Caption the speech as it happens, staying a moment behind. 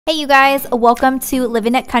Hey you guys, welcome to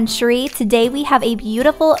Living at Country. Today we have a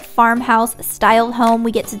beautiful farmhouse style home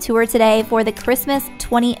we get to tour today for the Christmas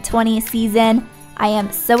 2020 season. I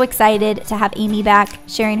am so excited to have Amy back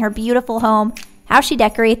sharing her beautiful home, how she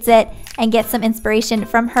decorates it, and get some inspiration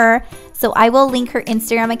from her. So I will link her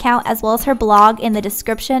Instagram account as well as her blog in the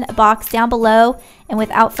description box down below. And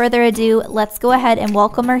without further ado, let's go ahead and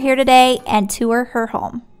welcome her here today and tour her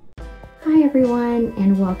home. Hi everyone,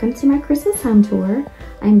 and welcome to my Christmas home tour.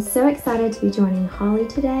 I'm so excited to be joining Holly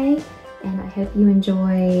today, and I hope you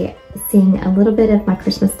enjoy seeing a little bit of my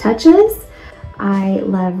Christmas touches. I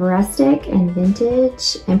love rustic and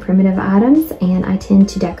vintage and primitive items, and I tend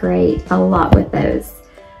to decorate a lot with those.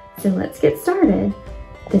 So let's get started.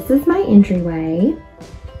 This is my entryway.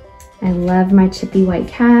 I love my chippy white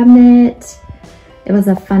cabinet. It was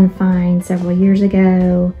a fun find several years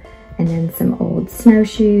ago. And then some old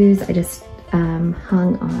snowshoes I just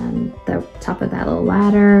hung on the top of that little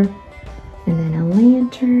ladder. And then a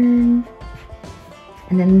lantern.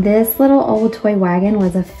 And then this little old toy wagon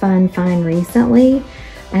was a fun find recently.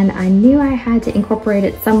 And I knew I had to incorporate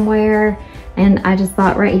it somewhere. And I just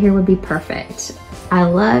thought right here would be perfect. I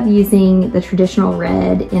love using the traditional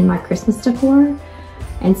red in my Christmas decor.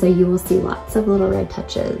 And so you will see lots of little red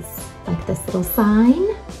touches, like this little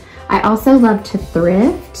sign. I also love to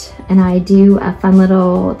thrift, and I do a fun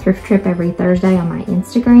little thrift trip every Thursday on my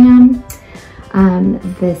Instagram.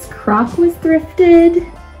 This crock was thrifted,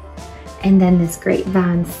 and then this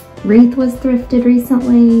grapevine wreath was thrifted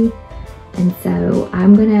recently. And so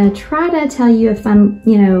I'm gonna try to tell you a fun,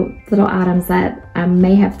 little items that I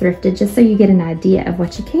may have thrifted, just so you get an idea of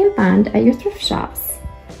what you can find at your thrift shops.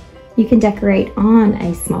 You can decorate on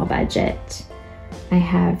a small budget. I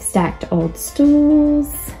have stacked old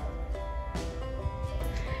stools.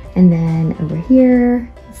 And then over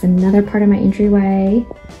here is another part of my entryway.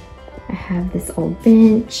 I have this old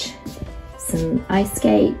bench, some ice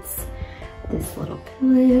skates, this little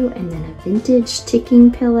pillow, and then a vintage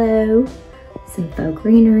ticking pillow, some faux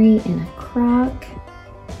greenery, and a crock.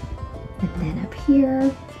 And then up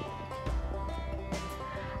here,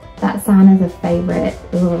 that sign is a favorite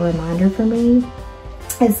little reminder for me.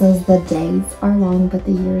 It says the days are long, but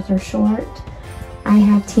the years are short. I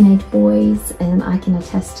have teenage boys, and I can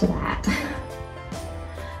attest to that.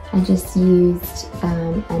 I just used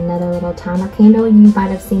another little timer candle. You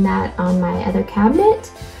might have seen that on my other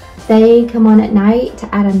cabinet. They come on at night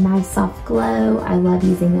to add a nice soft glow. I love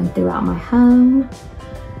using them throughout my home.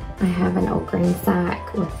 I have an old grain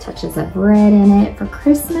sack with touches of red in it for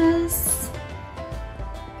Christmas.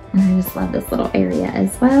 And I just love this little area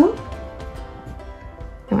as well.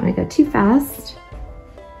 Don't want to go too fast.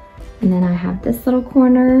 And then I have this little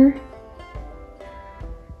corner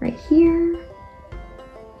right here.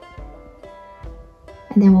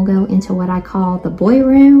 And then we'll go into what I call the boy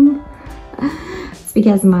room. It's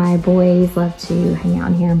because my boys love to hang out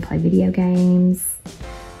in here and play video games.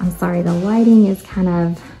 I'm sorry, the lighting is kind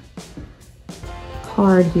of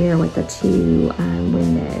hard here with the two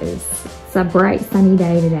windows. It's a bright sunny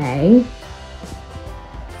day today.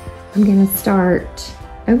 I'm gonna start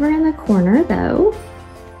over in the corner though.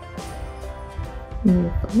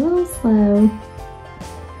 Move a little slow.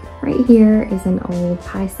 Right here is an old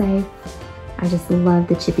pie safe. I just love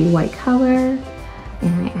the chippy white color.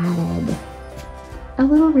 And I added a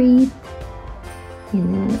little wreath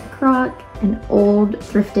and then a crock, an old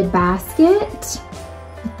thrifted basket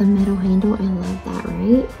with the metal handle. I love that,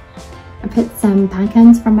 right? I put some pine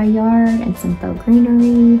cones from my yard and some faux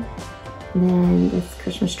greenery. And then this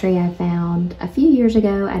Christmas tree I found a few years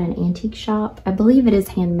ago at an antique shop. I believe it is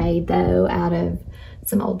handmade though, out of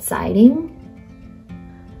some old siding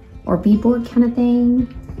or beadboard kind of thing.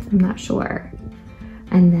 I'm not sure.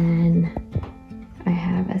 And then I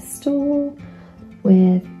have a stool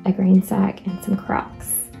with a grain sack and some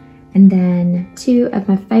crocks. And then two of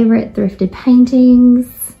my favorite thrifted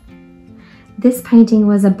paintings. This painting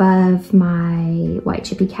was above my white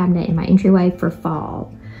chippy cabinet in my entryway for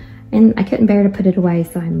fall. And I couldn't bear to put it away,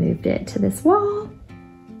 so I moved it to this wall.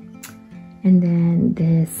 And then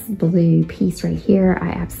this blue piece right here, I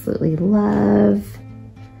absolutely love.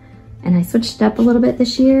 And I switched it up a little bit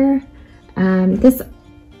this year. This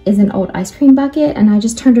is an old ice cream bucket, and I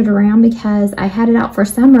just turned it around because I had it out for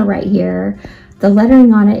summer right here. The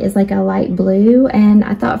lettering on it is like a light blue, and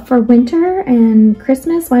I thought for winter and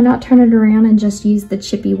Christmas, why not turn it around and just use the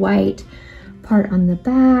chippy white part on the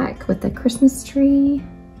back with the Christmas tree.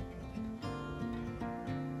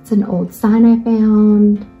 It's an old sign I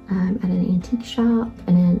found at an antique shop,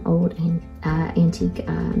 and an old antique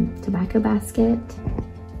tobacco basket.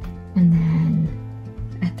 And then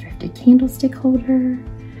a thrifted candlestick holder,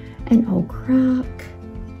 an old crock,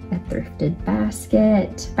 thrifted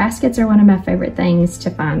basket. Baskets are one of my favorite things to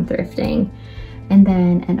find thrifting. And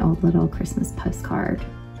then an old little Christmas postcard.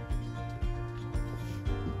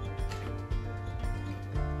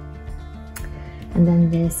 And then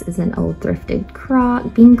this is an old thrifted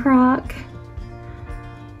crock, bean crock.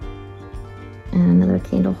 And another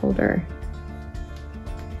candle holder.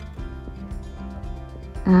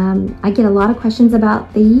 I get a lot of questions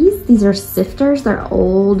about these. These are sifters. They're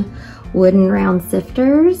old wooden round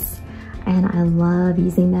sifters. And I love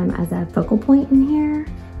using them as a focal point in here.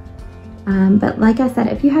 But like I said,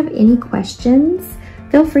 if you have any questions,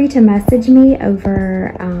 feel free to message me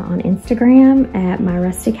over on Instagram at My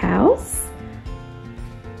Rustic House.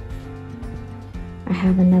 I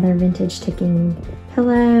have another vintage ticking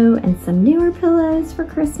pillow and some newer pillows for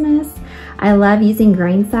Christmas. I love using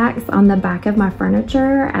grain sacks on the back of my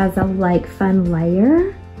furniture as a like fun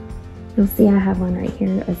layer. You'll see I have one right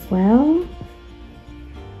here as well.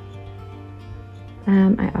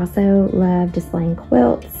 I also love displaying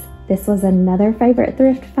quilts. This was another favorite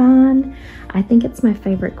thrift find. I think it's my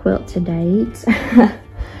favorite quilt to date.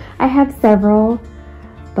 I have several,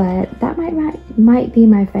 but that might be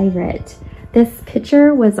my favorite. This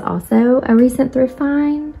picture was also a recent thrift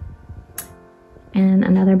find. And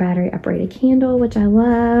another battery operated candle, which I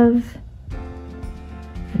love.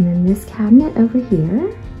 And then this cabinet over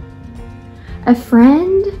here. A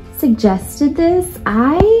friend suggested this.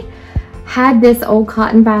 I had this old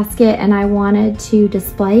cotton basket and I wanted to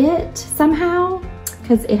display it somehow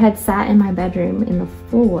because it had sat in my bedroom in the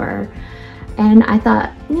floor. And I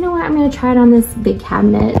thought, you know what, I'm gonna try it on this big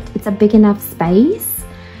cabinet. It's a big enough space.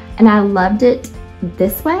 And I loved it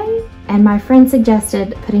this way. And my friend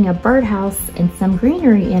suggested putting a birdhouse and some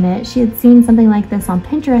greenery in it. She had seen something like this on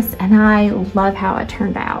Pinterest and I love how it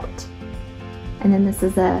turned out. And then this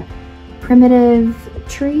is a primitive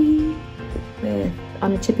tree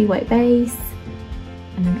on a chippy white base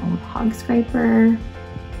and an old hog scraper.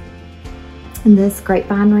 And this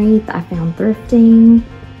grapevine wreath I found thrifting.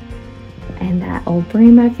 And that old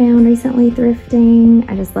broom I found recently thrifting.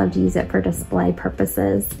 I just love to use it for display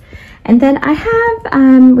purposes. And then I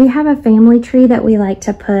have, we have a family tree that we like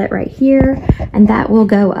to put right here, and that will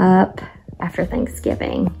go up after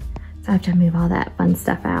Thanksgiving. So I have to move all that fun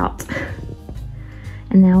stuff out.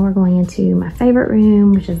 And now we're going into my favorite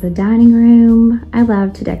room, which is the dining room. I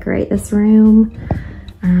love to decorate this room.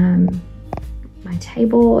 My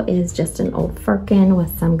table is just an old firkin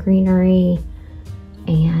with some greenery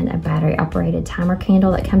and a battery operated timer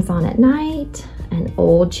candle that comes on at night. An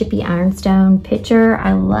old chippy ironstone pitcher.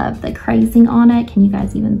 I love the crazing on it. Can you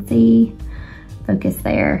guys even see? Focus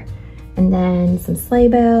there. And then some sleigh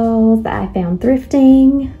bells that I found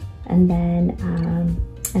thrifting. And then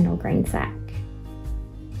an old grain sack.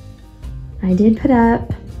 I did put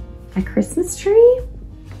up a Christmas tree.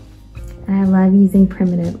 And I love using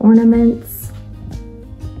primitive ornaments.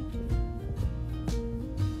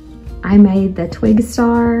 I made the twig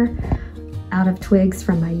star out of twigs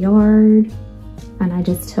from my yard. And I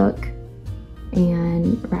just took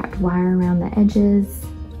and wrapped wire around the edges.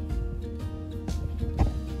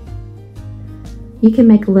 You can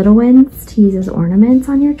make little ones to use as ornaments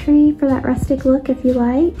on your tree for that rustic look if you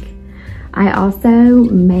like. I also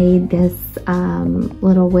made this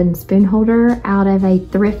little wooden spoon holder out of a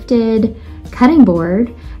thrifted cutting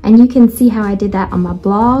board. And you can see how I did that on my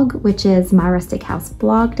blog, which is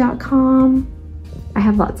myrustichouseblog.com. I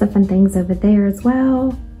have lots of fun things over there as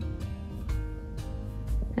well.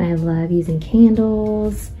 And I love using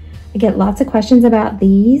candles. I get lots of questions about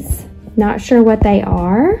these. Not sure what they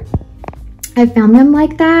are. I found them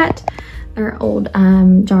like that. They're old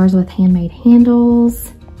jars with handmade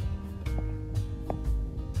handles.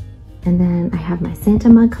 And then I have my Santa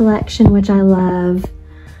mug collection, which I love.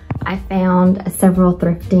 I found several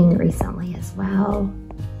thrifting recently as well.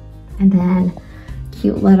 And then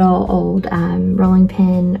cute little old rolling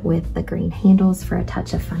pin with the green handles for a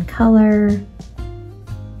touch of fun color.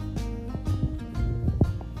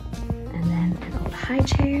 And then an old high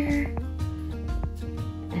chair.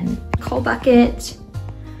 And a coal bucket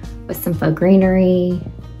with some faux greenery.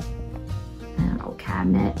 And an old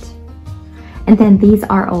cabinet. And then these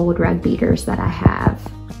are old rug beaters that I have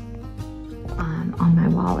on my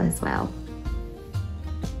wall as well.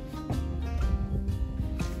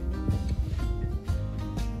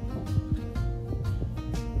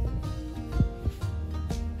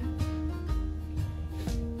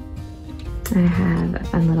 I have a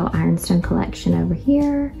fun little ironstone collection over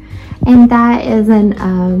here. And that is an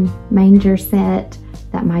manger set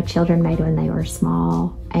that my children made when they were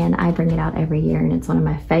small. And I bring it out every year and it's one of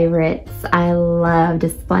my favorites. I love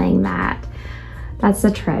displaying that. That's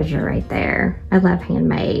a treasure right there. I love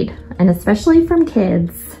handmade, and especially from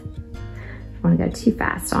kids. I don't want to go too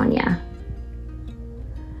fast on ya.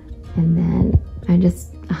 And then I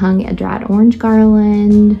just hung a dried orange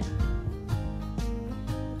garland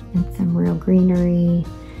and some real greenery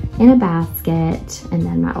in a basket. And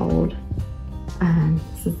then my old,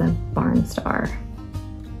 this is a barn star.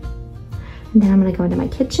 And then I'm gonna go into my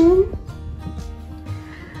kitchen.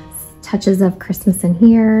 Touches of Christmas in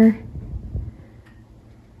here.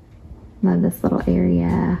 Love this little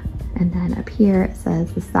area. And then up here it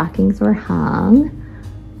says the stockings were hung.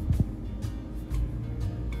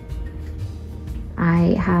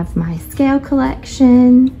 I have my scale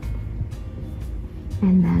collection.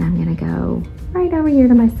 And then I'm gonna go right over here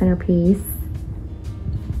to my centerpiece.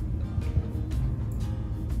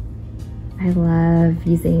 I love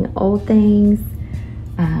using old things.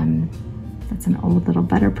 That's an old little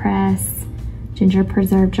butter press, ginger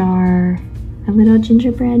preserve jar, a little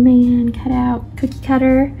gingerbread man cut out, cookie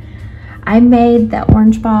cutter. I made the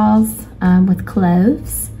orange balls with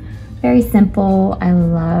cloves. Very simple. I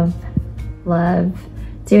love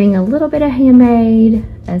doing a little bit of handmade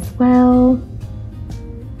as well.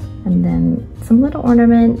 And then some little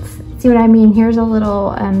ornaments. See what I mean? Here's a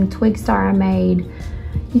little twig star I made.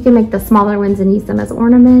 You can make the smaller ones and use them as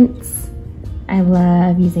ornaments. I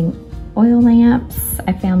love using oil lamps.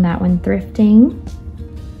 I found that one thrifting.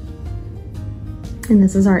 And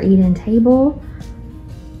this is our eat-in table.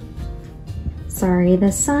 Sorry,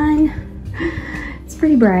 the sun, it's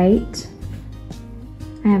pretty bright.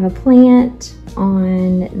 I have a plant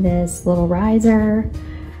on this little riser,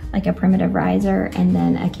 like a primitive riser, and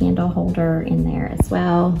then a candle holder in there as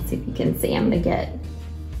well. Let's see if you can see. I'm gonna get,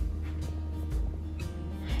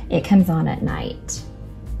 it comes on at night.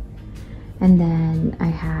 And then I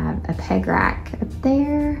have a peg rack up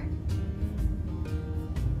there.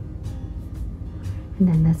 And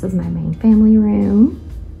then this is my main family room.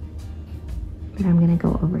 But I'm gonna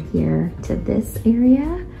go over here to this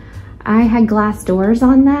area. I had glass doors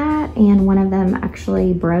on that, and one of them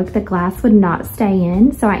actually broke. The glass would not stay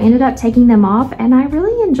in, so I ended up taking them off, and I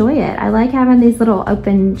really enjoy it. I like having these little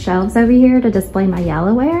open shelves over here to display my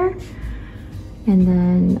yellowware. And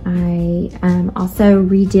then I also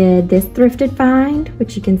redid this thrifted find,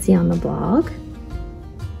 which you can see on the blog.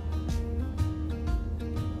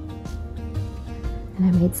 And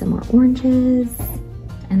I made some more oranges.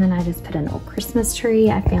 And then I just put an old Christmas tree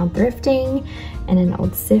I found thrifting and an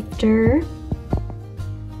old sifter.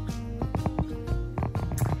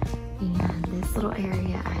 And this little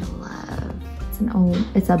area I love.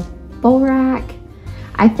 It's a bowl rack.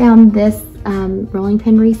 I found this rolling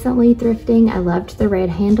pin recently thrifting. I loved the red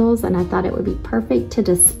handles and I thought it would be perfect to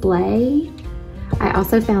display. I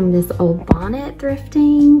also found this old bonnet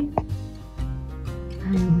thrifting.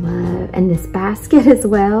 And this basket as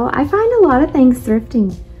well. I find a lot of things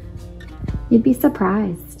thrifting. You'd be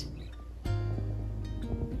surprised.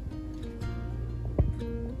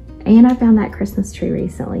 And I found that Christmas tree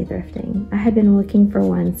recently thrifting. I had been looking for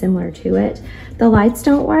one similar to it. The lights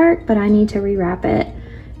don't work, but I need to rewrap it.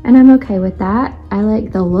 And I'm okay with that. I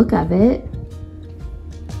like the look of it.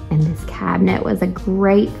 And this cabinet was a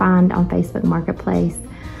great find on Facebook Marketplace.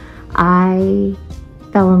 I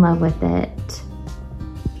fell in love with it.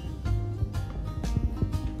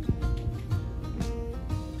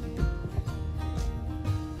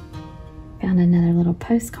 Found another little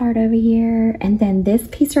postcard over here. And then this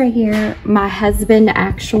piece right here, my husband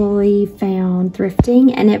actually found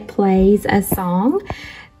thrifting, and it plays a song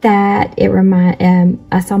that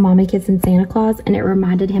I saw Mommy, Kids, and Santa Claus, and it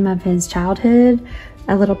reminded him of his childhood,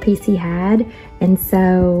 a little piece he had. And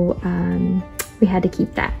so we had to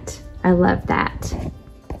keep that. I love that.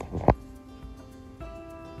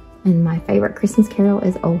 And my favorite Christmas carol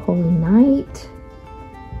is Oh Holy Night.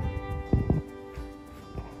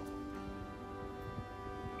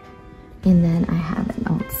 And then I have an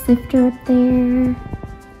old sifter up there.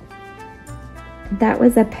 That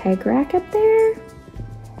was a peg rack up there.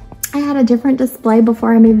 I had a different display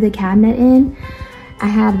before I moved the cabinet in. I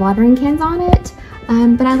had watering cans on it,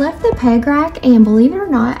 but I left the peg rack, and believe it or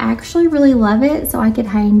not, I actually really love it, so I could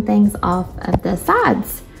hang things off of the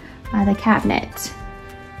sides by the cabinet.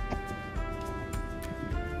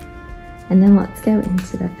 And then let's go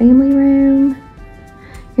into the family room.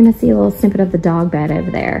 You're gonna see a little snippet of the dog bed over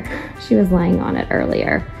there. She was laying on it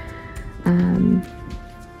earlier.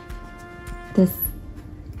 This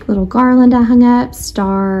little garland I hung up,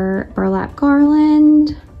 star burlap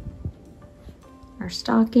garland, our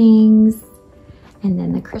stockings, and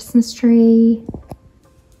then the Christmas tree.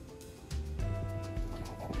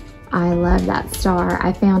 I love that star.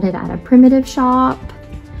 I found it at a primitive shop,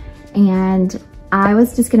 and I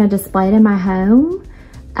was just gonna display it in my home,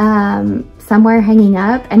 somewhere hanging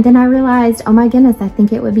up. And then I realized, oh my goodness, I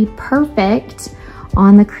think it would be perfect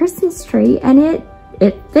on the Christmas tree, and it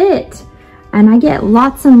fit. And I get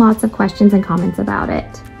lots and lots of questions and comments about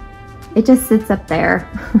it. It just sits up there,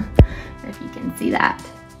 if you can see that.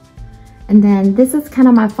 And then this is kind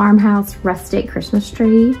of my farmhouse rustic Christmas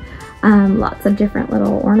tree. Lots of different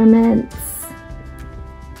little ornaments.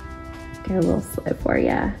 Go a little slow for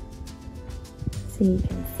you so you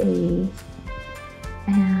can see.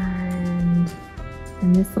 And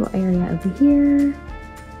in this little area over here,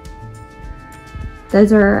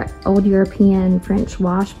 those are old European French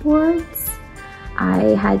washboards.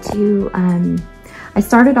 I had to, I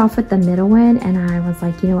started off with the middle one, and I was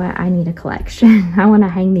like, you know what, I need a collection. I want to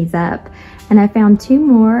hang these up. And I found 2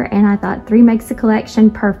 more, and I thought 3 makes a collection,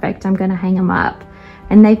 perfect. I'm gonna hang them up.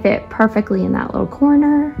 And they fit perfectly in that little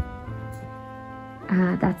corner.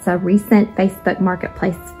 That's a recent Facebook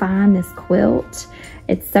Marketplace find, this quilt.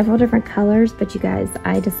 It's several different colors, but you guys,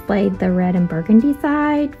 I displayed the red and burgundy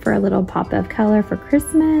side for a little pop of color for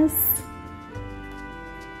Christmas.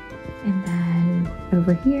 And then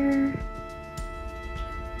over here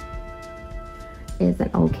is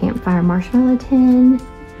an old campfire marshmallow tin,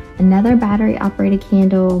 another battery operated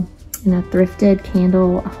candle, and a thrifted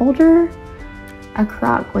candle holder, a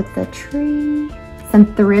crock with a tree, some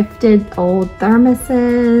thrifted old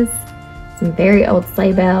thermoses, some very old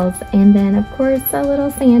sleigh bells, and then of course a little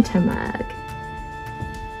Santa mug.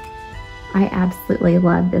 I absolutely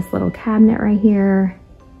love this little cabinet right here,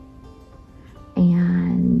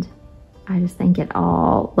 and I just think it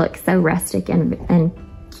all looks so rustic and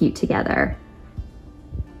cute together.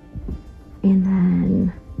 And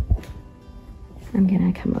then I'm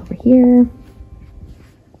gonna come over here,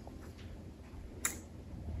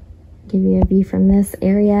 give you a view from this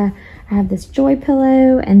area. I have this joy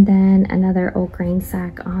pillow and then another old grain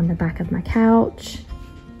sack on the back of my couch.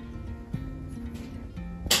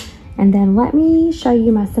 And then let me show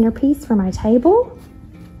you my centerpiece for my table.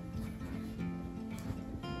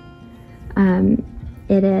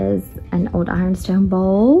 It is an old ironstone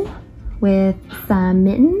bowl with some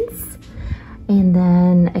mittens, and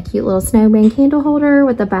then a cute little snowman candle holder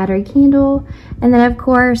with a battery candle. And then of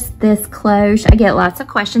course this cloche. I get lots of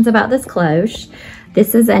questions about this cloche.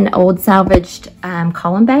 This is an old salvaged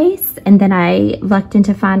column base, and then I lucked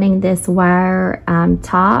into finding this wire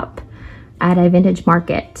top at a vintage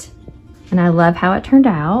market, and I love how it turned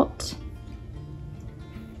out.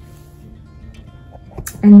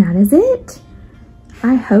 And that is it.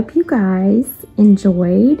 I hope you guys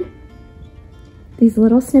enjoyed these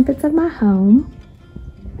little snippets of my home.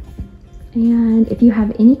 And if you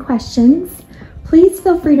have any questions, please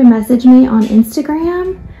feel free to message me on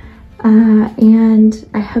Instagram. And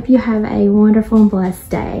I hope you have a wonderful and blessed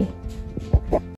day.